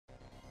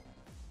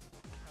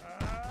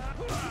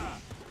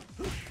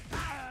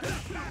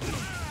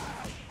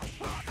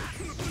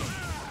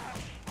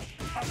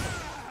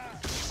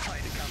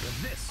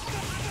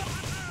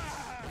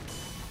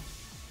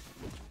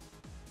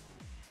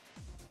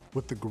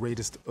the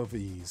greatest of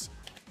ease.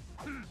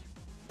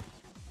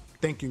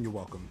 Thank you and you're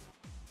welcome.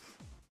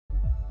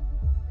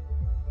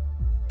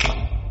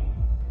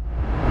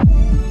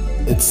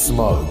 It's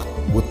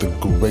SMUG with the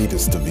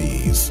greatest of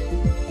ease.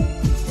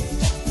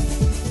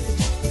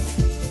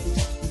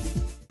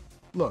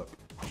 Look,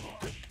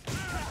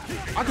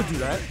 I could do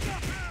that.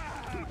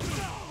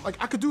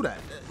 Like, I could do that.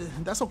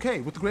 That's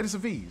okay, with the greatest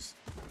of ease.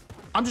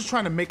 I'm just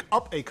trying to make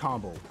up a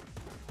combo.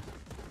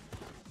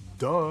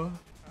 Duh.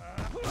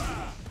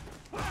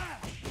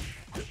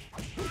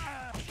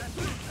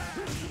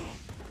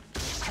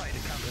 Try to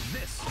counter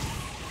this.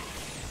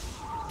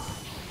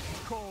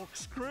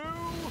 Corkscrew.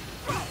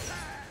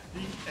 The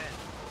end.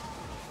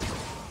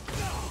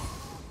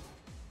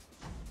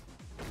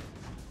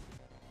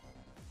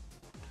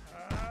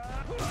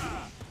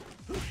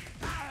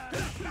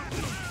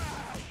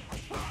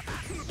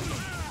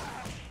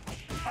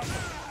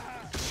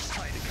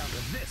 Try to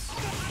counter this.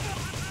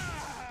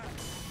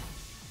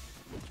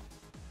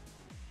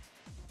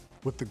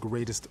 With the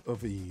greatest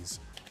of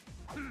ease.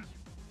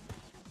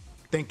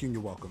 Thank you and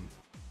you're welcome.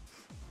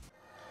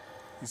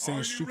 You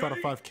saying Street Fighter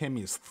 5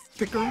 Cammy is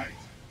thicker? How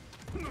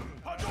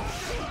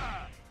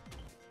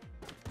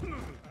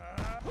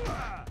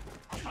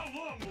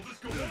long will this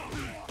go on?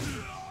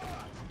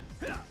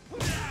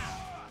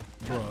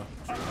 Bruh.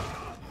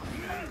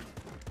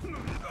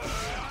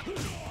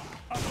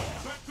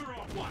 Vector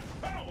on one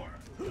power.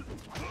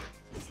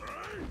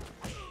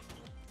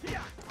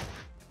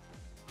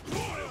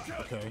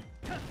 Okay.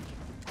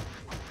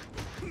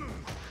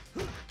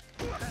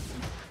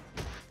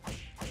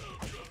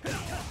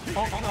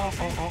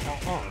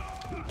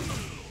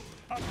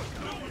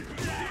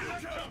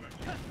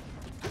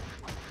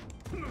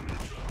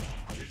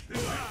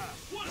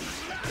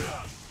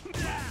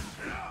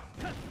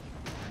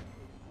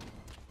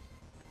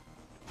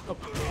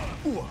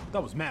 Ooh,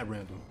 that was mad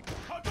random.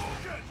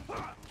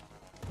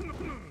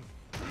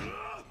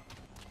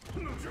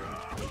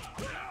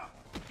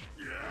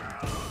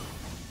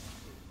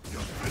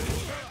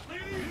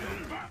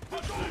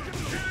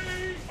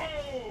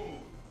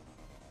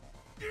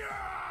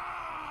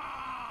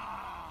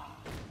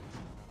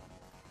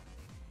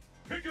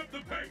 Pick up the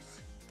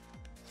pace.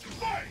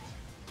 Fight!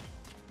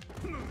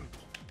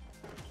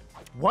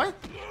 What?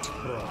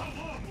 How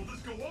long will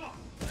this go on?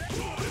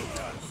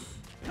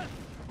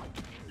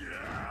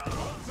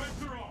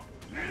 Vector on.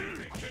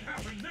 Anything can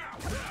happen now.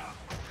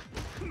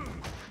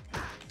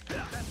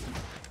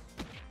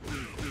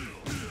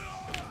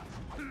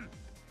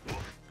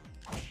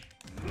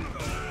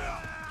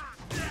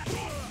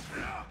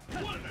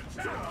 What an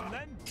attack!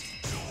 Then.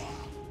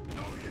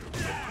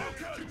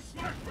 Too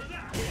smart for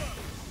that.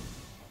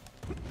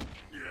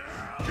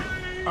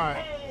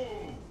 Alright.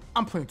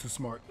 I'm playing too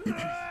smart.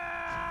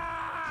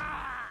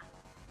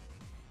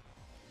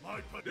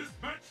 This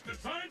match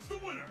decides the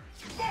winner.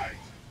 Fight!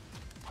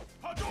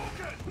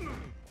 Hadouken!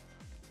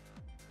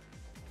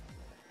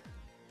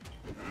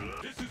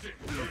 This is it.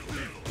 The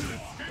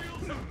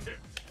scales have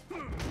tipped.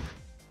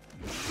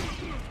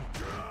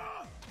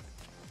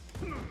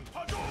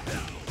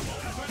 Hadouken!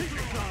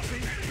 Anything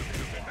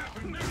can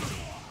happen now.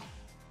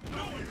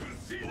 No one could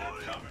see that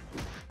coming.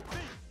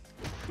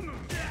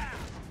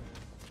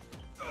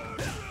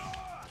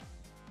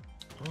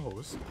 Oh,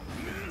 it's...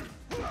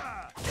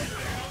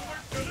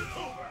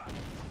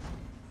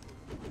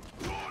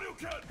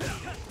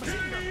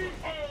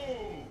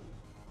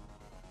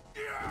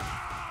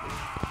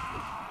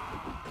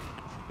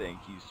 Thank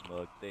you,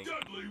 SMUG. Thank you.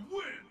 Dudley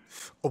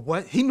wins. Or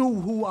what? He knew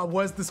who I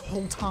was this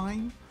whole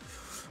time?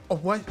 Or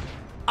what?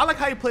 I like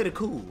how he played it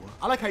cool.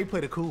 I like how he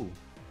played it cool.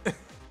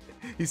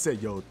 He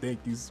said, yo, thank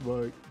you,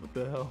 SMUG. What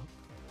the hell?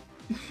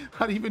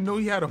 I didn't even know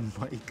he had a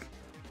mic.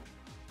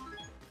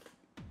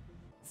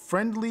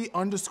 Friendly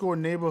 _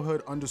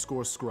 neighborhood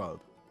 _ scrub.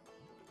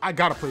 I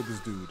gotta play this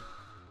dude.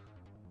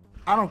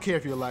 I don't care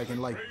if you're lagging.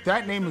 Like,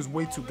 that name is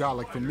way too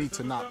godlike for me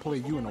to not play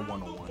you in a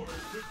one-on-one.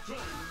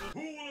 Who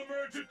will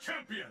emerge a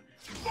champion?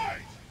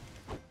 Fight!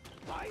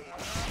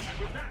 And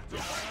with that, the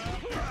fight is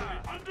officially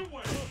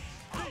underway.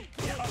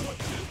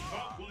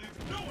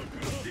 No one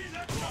could see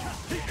that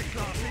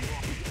coming.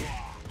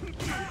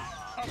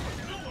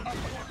 No one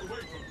can walk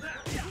away from that.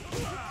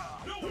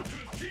 No one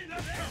could see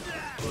that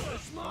coming.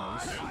 There's no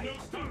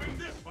stopping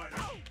this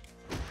fighter.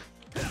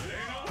 It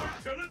ain't over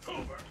till it's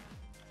over.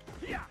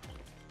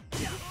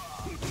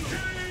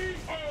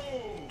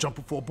 KO!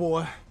 Jumping for a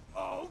boy.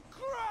 Oh,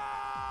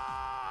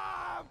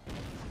 crap!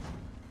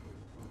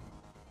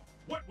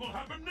 What will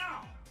happen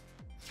now?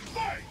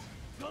 Fight!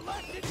 I've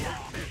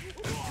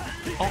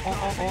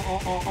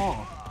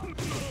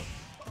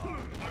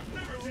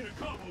never seen a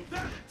combo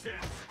that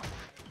intense.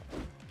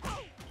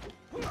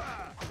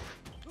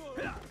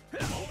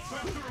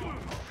 Faster on.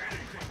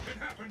 Anything can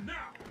happen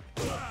now.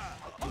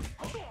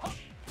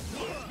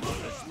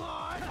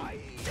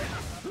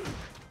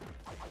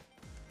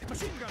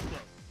 Machine gun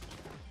blow.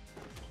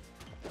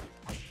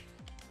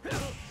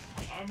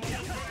 I'm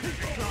almost ready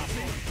to go.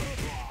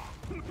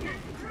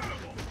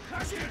 Incredible! I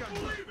can't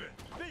believe it!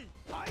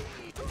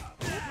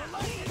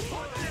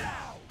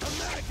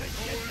 America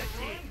gets the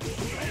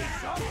team!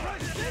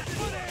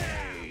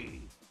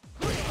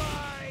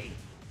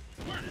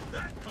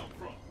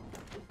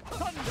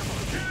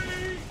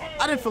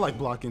 didn't feel like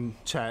blocking,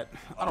 chat.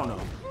 I don't know.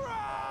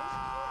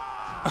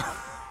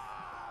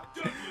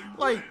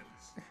 Like,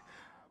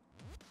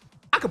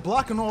 I could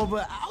block and all,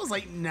 but I was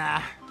like,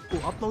 nah. Ooh,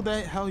 upload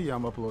that? Hell yeah,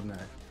 I'm uploading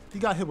that. He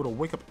got hit with a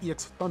Wake Up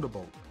EX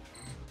Thunderbolt.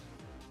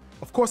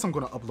 Of course I'm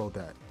gonna upload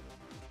that.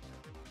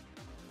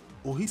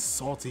 Oh, he's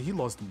salty. He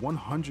lost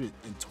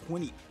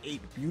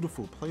 128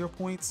 beautiful player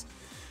points.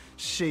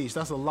 Sheesh,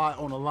 that's a lot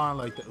on a line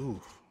like that. Ooh,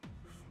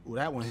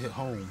 that one hit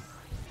home.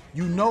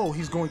 You know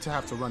he's going to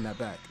have to run that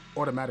back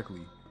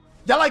automatically.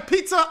 Y'all like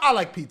pizza? I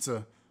like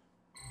pizza.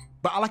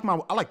 But I like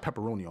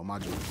pepperoni on my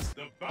drinks.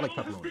 I like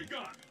pepperoni.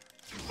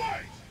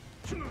 Fight!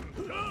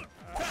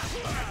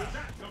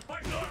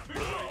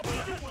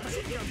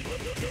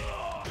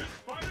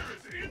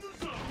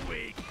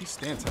 He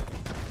stands up.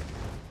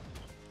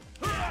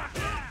 I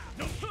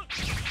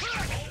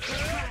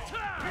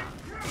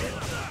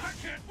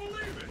can't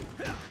believe it!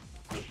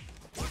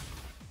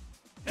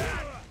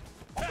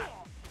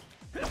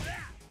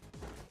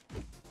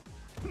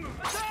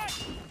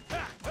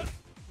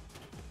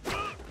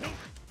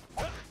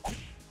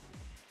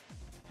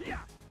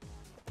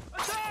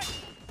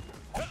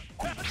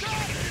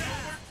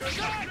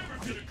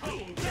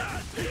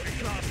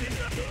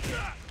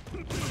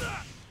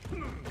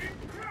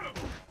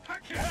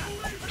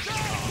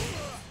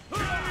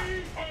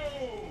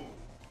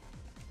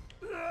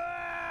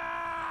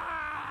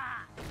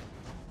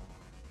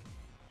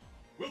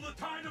 Will the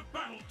tide of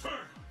battle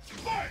turn?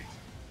 Fight!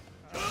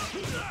 The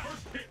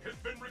first hit has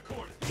been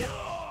recorded.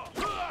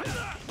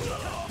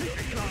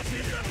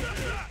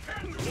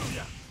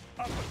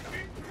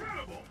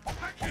 Incredible!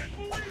 I can't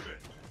believe it!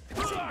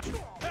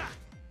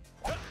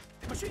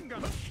 Machine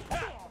gun!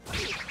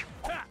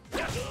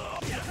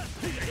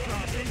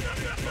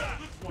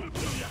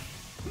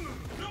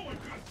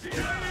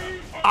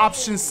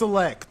 Option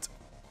select.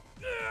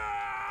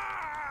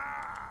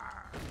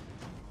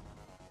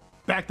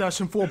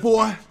 Backdashing for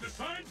boy.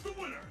 Decides the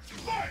winner.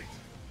 Fight!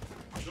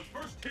 The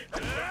first hit has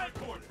been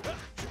recorded.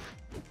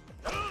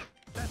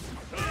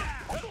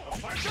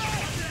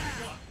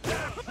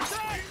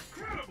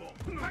 Incredible!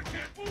 I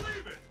can't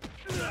believe it!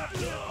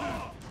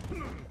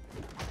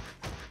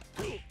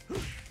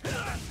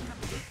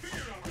 The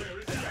fear out there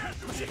is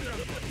massive.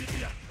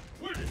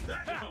 Where did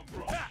that come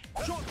from?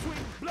 Short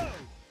swing blow.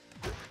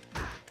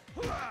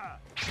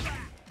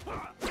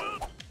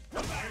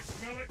 I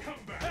smell a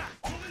comeback.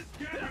 Will this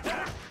get it?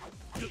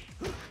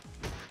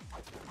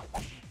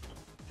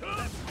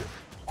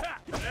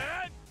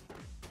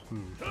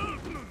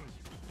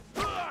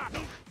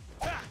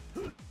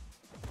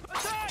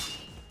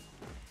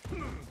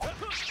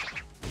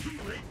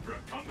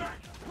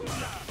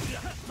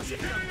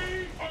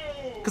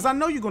 Because I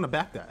know you're going to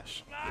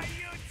backdash.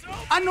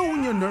 I know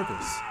when you're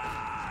nervous.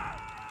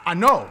 I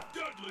know.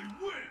 Dudley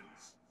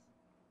wins.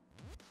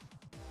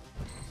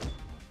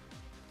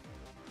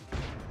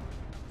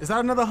 Is that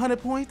another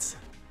 100 points?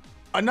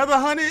 Another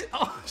 100?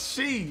 Oh,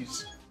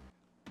 sheesh.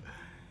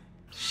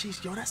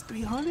 Sheesh, yo, that's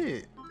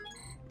 300.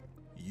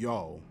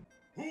 Yo.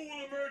 Who will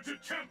emerge a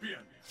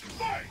champion?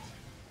 Fight!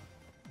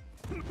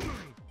 The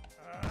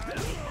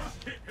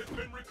first hit has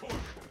been recorded.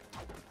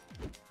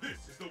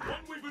 This is the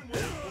one we've been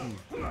waiting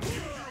for. Use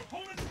your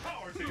opponent's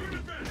power to your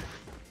advantage.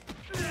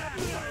 I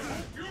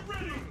hope you're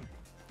ready.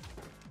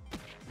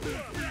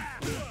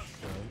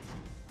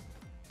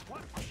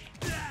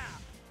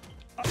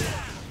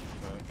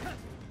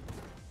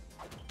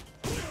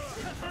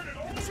 Turn it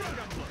all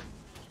around.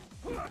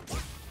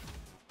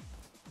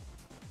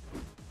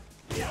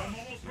 I'm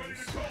almost ready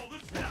to call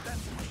this one.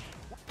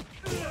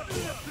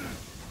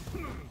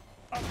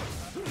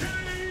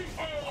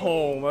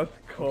 Oh, let's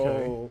go.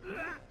 Okay.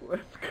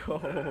 Let's go.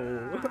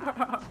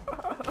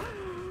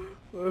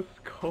 Let's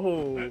go.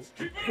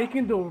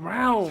 Taking the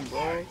round,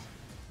 bro.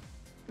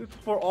 This is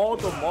for all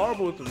the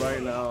marbles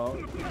right now.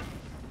 This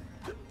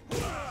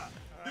is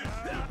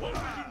what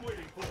we've been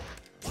waiting for.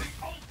 The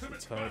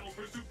ultimate battle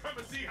for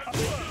supremacy has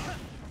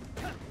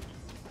begun.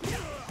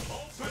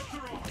 All sets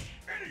are on.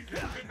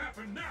 Anything can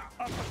happen now.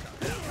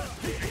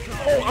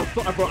 Oh, I'm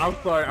sorry, bro. I'm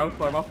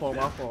sorry. My fault. I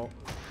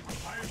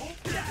hope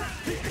you're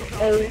ready.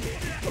 Oh.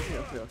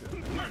 Okay.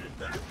 Where did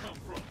that come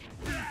from?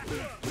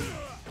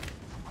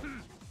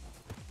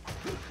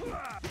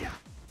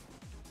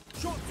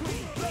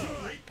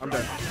 I'm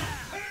dead.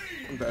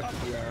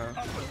 Yeah.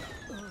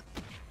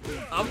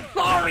 I'm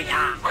sorry.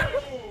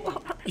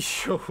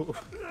 Yo.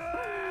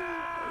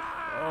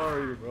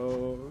 Sorry, bro.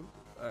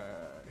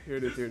 Here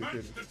it is.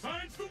 Match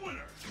decides the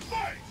winner.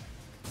 Fight!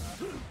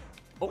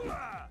 Oh.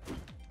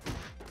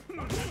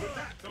 With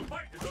that, the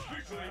fight is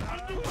officially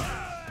underway.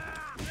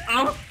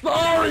 I'm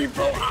sorry,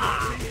 bro.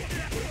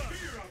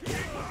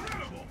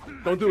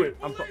 Don't do it.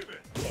 I'm sorry.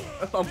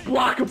 That's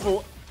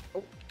unblockable.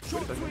 Oh,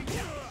 wait a second.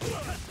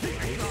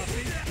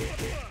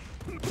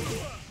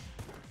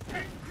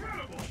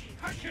 Incredible!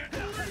 I can't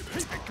believe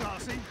it!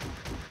 Classy.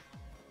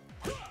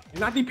 You're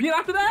not DPing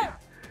after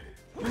that?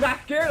 You're not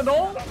scared at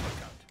all?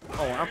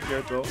 Oh, I'm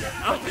scared, bro.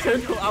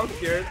 I'm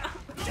scared.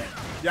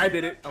 Yeah, I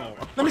did it. Oh.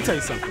 Let me tell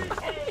you something.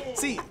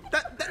 See,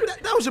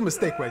 that was your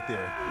mistake right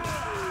there.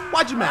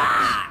 Why'd you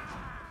mad?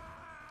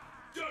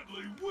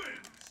 Dudley wins.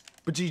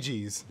 But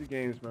GG's. Good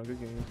games, bro. Good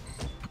games.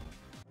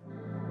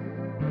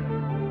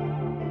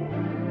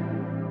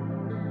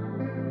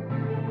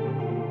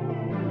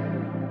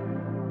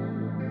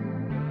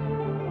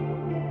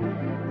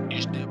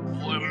 It's that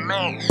boy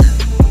Mel.